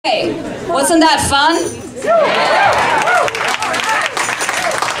Hey, wasn't that fun?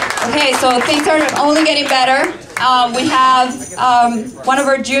 Okay, so things are only getting better. We have one of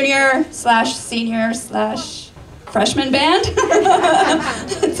our junior/senior/freshman band.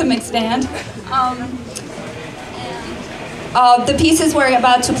 It's a mixed band. The pieces we're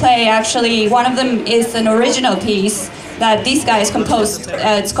about to play, actually, one of them is an original piece that these guys composed.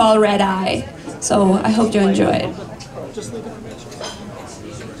 It's called Red Eye. So I hope you enjoy it.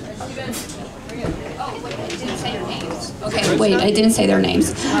 Okay, wait, I didn't say their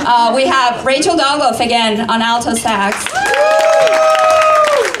names. We have Rachel Dogloff again on alto sax.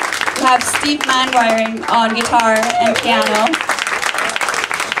 We have Steve Manwiring on guitar and piano.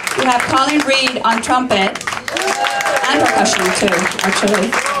 We have Colin Reed on trumpet and percussion too,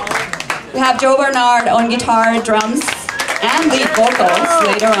 actually. We have Joe Barnard on guitar, drums, and lead vocals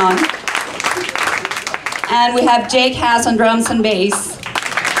later on. And we have Jake Haas on drums and bass.